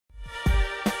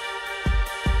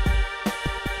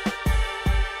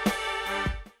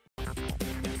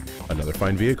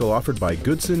fine vehicle offered by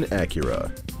Goodson Acura.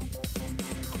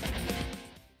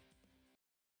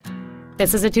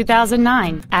 This is a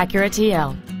 2009 Acura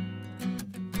TL.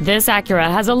 This Acura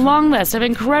has a long list of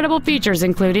incredible features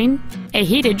including a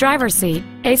heated driver's seat,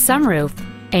 a sunroof,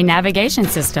 a navigation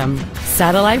system,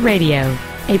 satellite radio,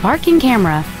 a parking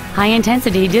camera,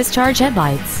 high-intensity discharge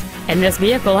headlights, and this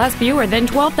vehicle has fewer than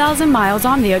 12,000 miles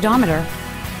on the odometer.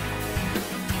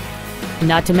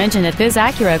 Not to mention that this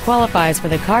Acura qualifies for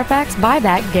the Carfax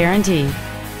buyback guarantee.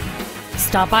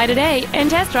 Stop by today and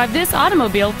test drive this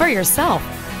automobile for yourself.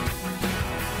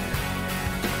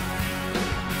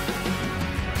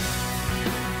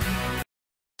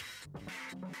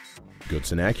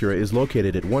 Goodson Acura is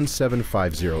located at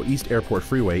 1750 East Airport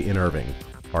Freeway in Irving.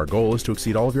 Our goal is to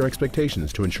exceed all of your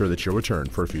expectations to ensure that you'll return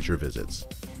for future visits.